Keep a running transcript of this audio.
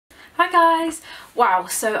Hi guys! Wow,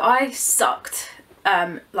 so I sucked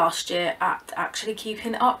last year at actually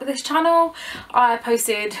keeping up with this channel. I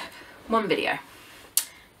posted one video,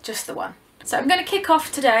 just the one. So I'm going to kick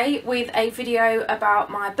off today with a video about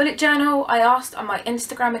my bullet journal. I asked on my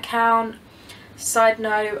Instagram account. Side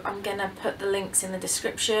note, I'm going to put the links in the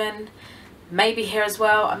description, maybe here as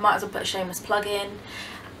well. I might as well put a shameless plug in.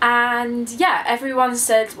 And yeah, everyone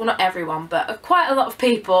said, well not everyone, but quite a lot of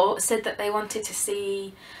people said that they wanted to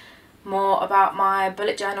see more about my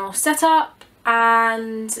bullet journal setup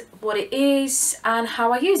and what it is and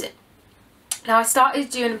how I use it. Now I started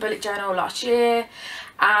doing a bullet journal last year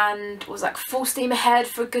and was like full steam ahead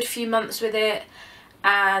for a good few months with it,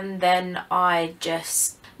 and then I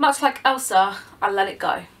just, much like Elsa, I let it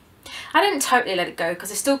go. I didn't totally let it go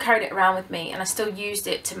because I still carried it around with me and I still used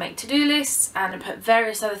it to make to-do lists and I put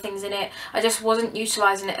various other things in it. I just wasn't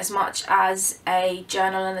utilising it as much as a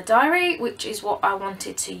journal and a diary, which is what I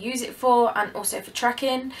wanted to use it for, and also for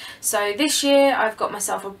tracking. So this year I've got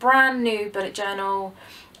myself a brand new bullet journal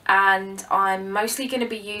and I'm mostly going to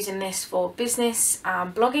be using this for business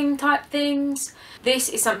and blogging type things. This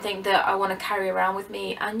is something that I want to carry around with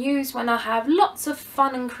me and use when I have lots of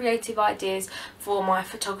fun and creative ideas for my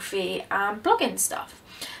photography and blogging stuff.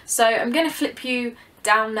 So I'm going to flip you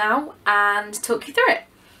down now and talk you through it.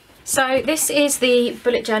 So this is the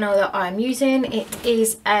bullet journal that I'm using. It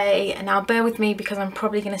is a, now bear with me because I'm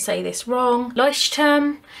probably going to say this wrong,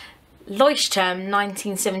 Leuchtturm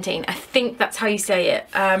 1917, I think that's how you say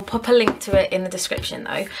it. Pop a link to it in the description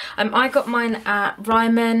though. I got mine at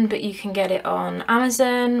Ryman, but you can get it on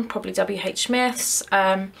Amazon, probably WH Smith's,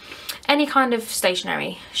 any kind of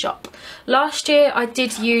stationery shop. Last year I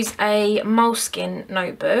did use a Moleskine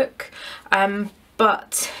notebook,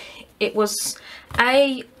 but it was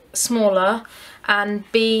A, smaller,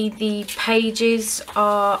 and B, the pages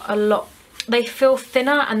are a lot, they feel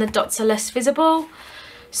thinner and the dots are less visible.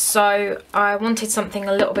 So I wanted something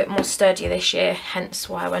a little bit more sturdier this year, hence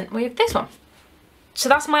why I went with this one. So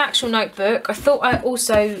that's my actual notebook. I thought I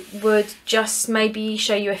also would just maybe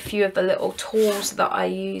show you a few of the little tools that I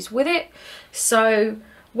use with it. So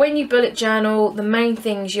when you bullet journal, the main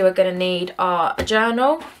things you are going to need are a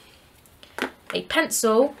journal, a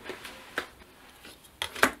pencil,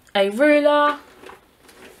 a ruler,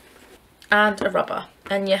 and a rubber.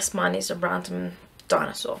 And yes, mine is a random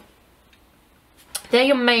dinosaur. They're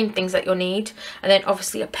your main things that you'll need, and then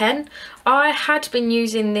obviously a pen. I had been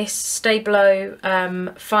using this Stabilo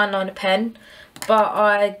fine liner pen, but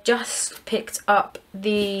I just picked up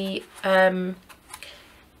the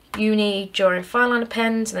Uni Drawing fine liner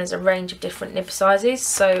pens, and there's a range of different nib sizes,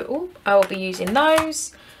 so I will be using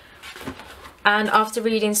those. And after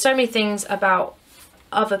reading so many things about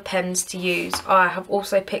other pens to use, I have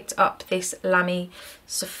also picked up this Lamy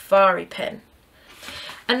Safari pen.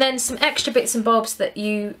 And then some extra bits and bobs that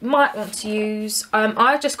you might want to use.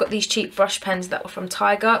 I've just got these cheap brush pens that were from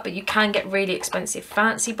Tiger, but you can get really expensive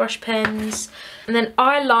fancy brush pens. And then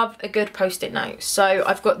I love a good post-it note. So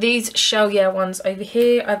I've got these Shell Yeah ones over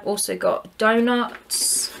here. I've also got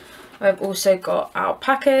donuts. I've also got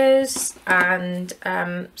alpacas and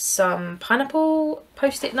some pineapple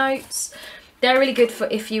post-it notes. They're really good for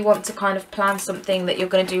if you want to kind of plan something that you're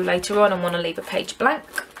going to do later on and want to leave a page blank.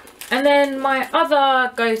 And then my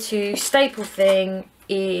other go-to staple thing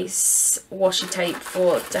is washi tape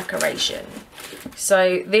for decoration.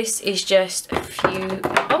 So this is just a few,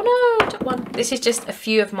 oh no, took one. This is just a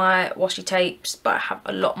few of my washi tapes, but I have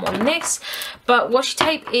a lot more than this. But washi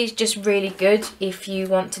tape is just really good if you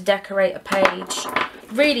want to decorate a page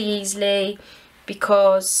really easily,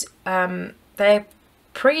 because they're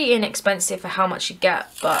pretty inexpensive for how much you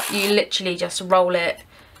get, but you literally just roll it,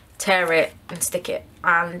 tear it and stick it,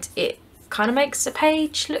 and it kind of makes the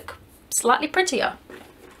page look slightly prettier.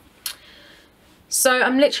 So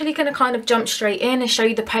I'm literally going to kind of jump straight in and show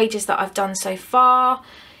you the pages that I've done so far.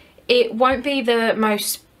 It won't be the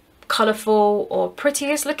most colourful or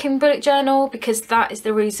prettiest looking bullet journal, because that is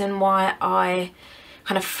the reason why I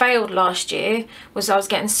kind of failed last year, was I was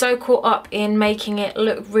getting so caught up in making it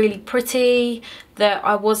look really pretty that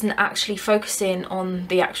I wasn't actually focusing on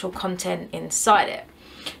the actual content inside it.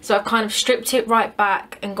 So I've kind of stripped it right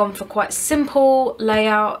back and gone for quite simple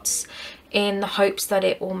layouts in the hopes that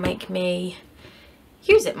it will make me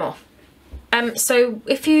use it more. So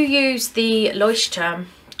if you use the Leuchtturm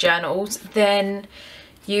journals, then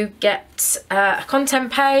you get a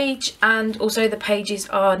content page, and also the pages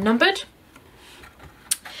are numbered.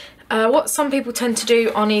 What some people tend to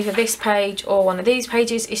do on either this page or one of these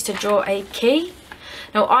pages is to draw a key.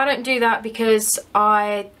 Now I don't do that because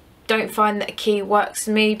I don't find that a key works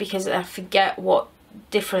for me, because I forget what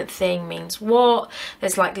different thing means what.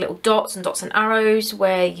 There's like little dots and arrows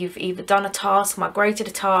where you've either done a task, migrated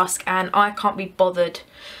a task, and I can't be bothered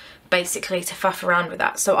basically to faff around with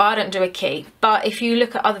that, so I don't do a key. But if you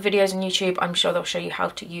look at other videos on YouTube, I'm sure they'll show you how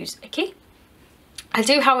to use a key. I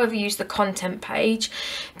do, however, use the content page.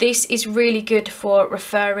 This is really good for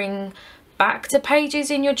referring back to pages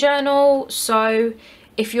in your journal. So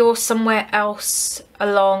if you're somewhere else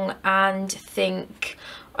along and think,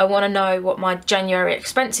 I want to know what my January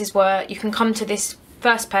expenses were, you can come to this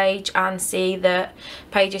first page and see that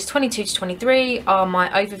pages 22 to 23 are my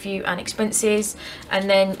overview and expenses, and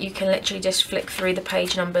then you can literally just flick through the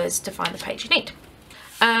page numbers to find the page you need.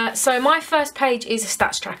 So my first page is a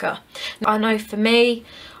stats tracker. I know for me,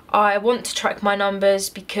 I want to track my numbers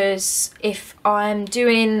because if I'm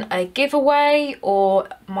doing a giveaway or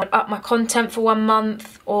up my content for 1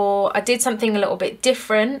 month, or I did something a little bit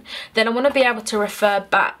different, then I want to be able to refer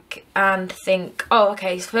back and think, oh,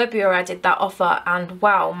 okay, so February I did that offer and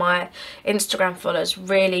wow, my Instagram followers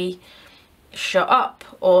really shut up,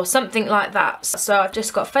 or something like that. So I've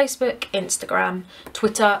just got Facebook, Instagram,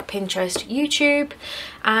 Twitter, Pinterest, YouTube,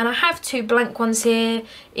 and I have 2 blank ones here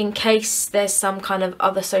in case there's some kind of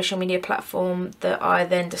other social media platform that I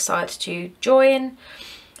then decide to join.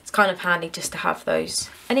 It's kind of handy just to have those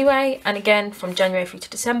anyway. And again, from January through to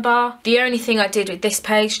December. The only thing I did with this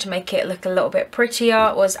page to make it look a little bit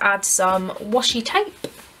prettier was add some washi tape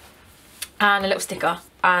and a little sticker,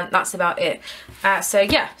 and that's about it. So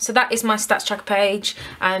yeah, so that is my stats tracker page,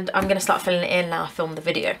 and I'm going to start filling it in now I film the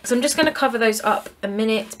video. So I'm just going to cover those up a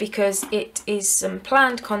minute because it is some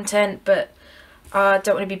planned content, but I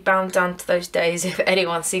don't want to be bound down to those days if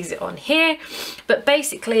anyone sees it on here. But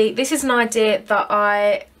basically, this is an idea that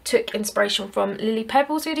I took inspiration from Lily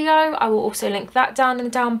Pebble's video. I will also link that down in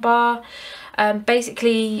the down bar.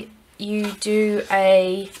 Basically, you do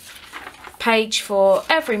a page for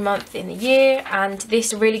every month in the year, and this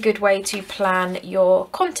is a really good way to plan your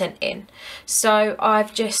content in. So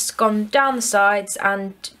I've just gone down the sides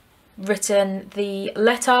and written the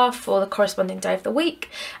letter for the corresponding day of the week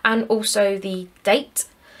and also the date.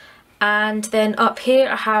 And then up here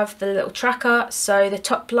I have the little tracker. So the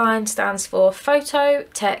top line stands for photo,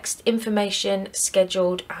 text, information,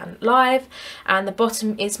 scheduled and live, and the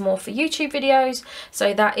bottom is more for YouTube videos.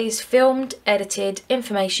 So that is filmed, edited,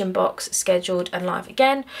 information box, scheduled and live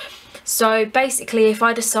again. So basically, if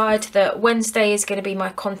I decide that Wednesday is going to be my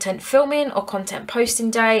content filming or content posting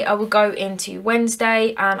day, I will go into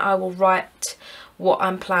Wednesday and I will write what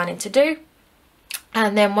I'm planning to do.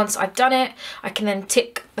 And then once I've done it, I can then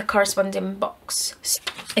tick the corresponding box.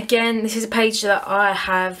 Again, this is a page that I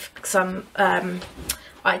have some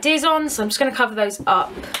ideas on, so I'm just going to cover those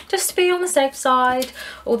up just to be on the safe side,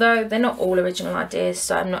 although they're not all original ideas,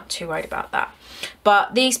 so I'm not too worried about that.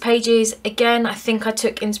 But these pages, again, I think I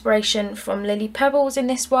took inspiration from Lily Pebbles in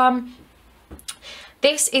this one.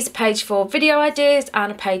 This is a page for video ideas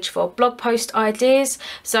and a page for blog post ideas.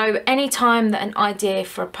 So anytime that an idea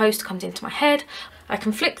for a post comes into my head, I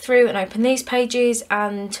can flick through and open these pages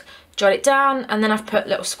and jot it down, and then I've put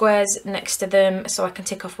little squares next to them so I can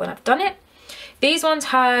tick off when I've done it. These ones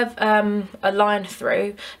have a line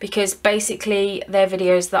through because basically they're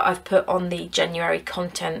videos that I've put on the January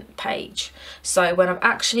content page. So when I've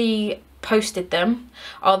actually posted them,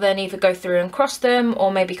 I'll then either go through and cross them or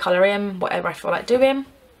maybe colour in, whatever I feel like doing.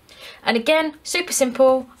 And again, super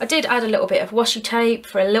simple. I did add a little bit of washi tape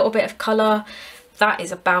for a little bit of colour. That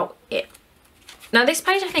is about it. Now this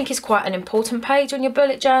page I think is quite an important page on your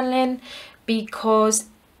bullet journaling because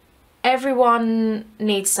everyone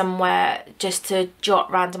needs somewhere just to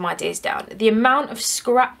jot random ideas down. The amount of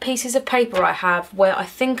scrap pieces of paper I have where I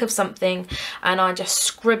think of something and I just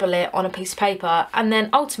scribble it on a piece of paper and then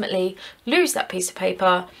ultimately lose that piece of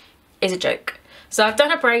paper is a joke. So I've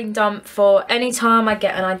done a brain dump for any time I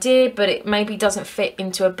get an idea but it maybe doesn't fit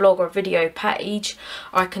into a blog or a video page.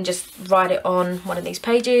 I can just write it on one of these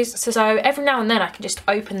pages. So every now and then I can just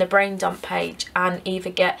open the brain dump page and either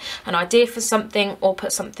get an idea for something or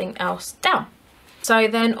put something else down. So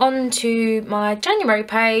then on to my January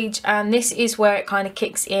page, and this is where it kind of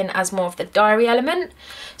kicks in as more of the diary element.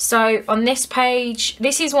 So on this page,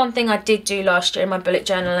 this is one thing I did do last year in my bullet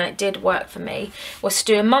journal and it did work for me, was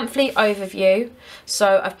to do a monthly overview.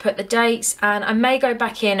 So I've put the dates and I may go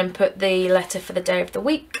back in and put the letter for the day of the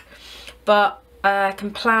week, but I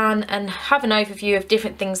can plan and have an overview of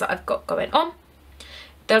different things that I've got going on.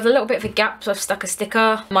 There's a little bit of a gap, so I've stuck a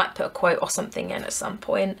sticker, might put a quote or something in at some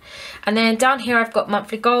point. And then down here I've got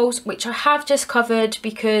monthly goals, which I have just covered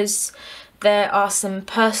because there are some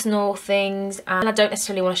personal things and I don't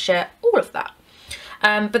necessarily want to share all of that.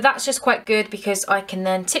 But that's just quite good because I can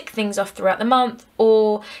then tick things off throughout the month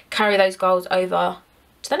or carry those goals over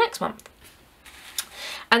to the next month.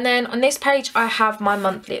 And then on this page I have my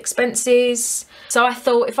monthly expenses. So I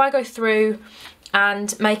thought if I go through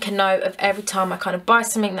and make a note of every time I kind of buy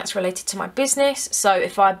something that's related to my business. So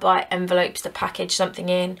if I buy envelopes to package something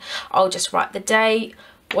in, I'll just write the date,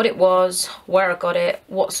 what it was, where I got it,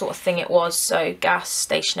 what sort of thing it was. So gas,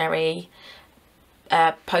 stationery,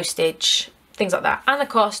 postage, things like that, and the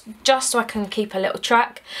cost, just so I can keep a little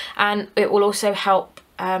track. And it will also help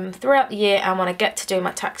throughout the year and when I get to do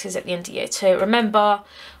my taxes at the end of the year to remember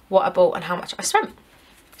what I bought and how much I spent.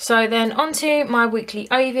 So then onto my weekly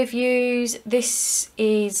overviews. This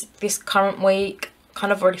is this current week.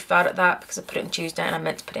 Kind of already failed at that because I put it on Tuesday and I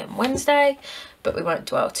meant to put it on Wednesday, but we won't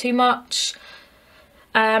dwell too much.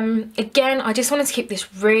 Again, I just wanted to keep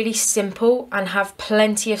this really simple and have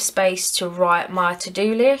plenty of space to write my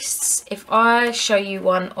to-do lists. If I show you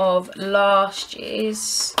one of last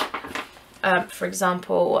year's, for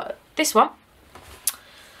example, this one.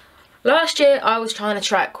 Last year I was trying to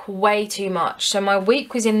track way too much, so my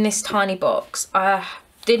week was in this tiny box. I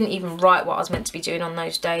didn't even write what I was meant to be doing on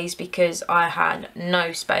those days because I had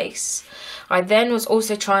no space. I then was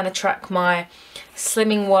also trying to track my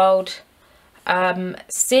Slimming World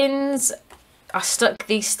sins. I stuck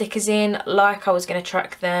these stickers in like I was going to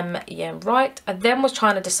track them, yeah, right. I then was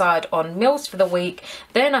trying to decide on meals for the week,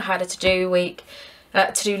 then I had a to-do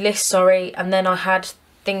list, sorry, and then I had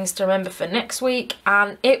things to remember for next week,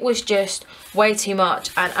 and it was just way too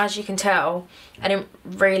much. And as you can tell, I didn't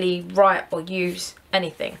really write or use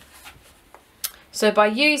anything. So by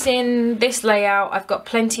using this layout, I've got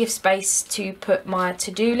plenty of space to put my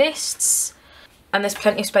to-do lists, and there's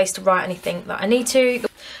plenty of space to write anything that I need to.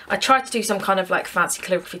 I tried to do some kind of like fancy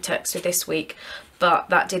calligraphy text for this week, but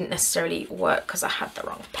that didn't necessarily work because I had the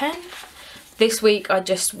wrong pen. This week I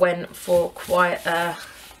just went for quite a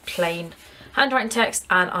plain handwriting text,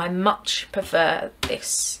 and I much prefer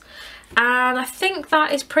this. And I think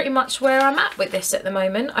that is pretty much where I'm at with this at the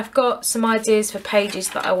moment. I've got some ideas for pages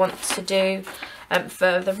that I want to do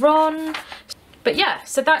further on. But yeah,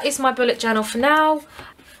 so that is my bullet journal for now.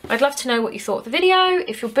 I'd love to know what you thought of the video.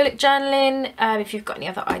 If you're bullet journaling, if you've got any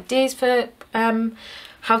other ideas for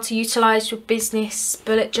how to utilise your business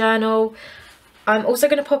bullet journal. I'm also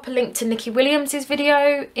going to pop a link to Nikki Williams'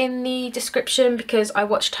 video in the description because I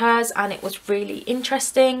watched hers and it was really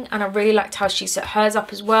interesting, and I really liked how she set hers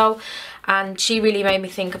up as well, and she really made me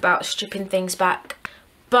think about stripping things back.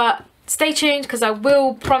 But stay tuned because I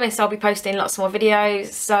will promise I'll be posting lots more videos,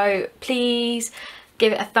 so please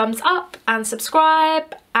give it a thumbs up and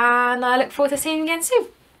subscribe, and I look forward to seeing you again soon.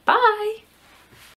 Bye!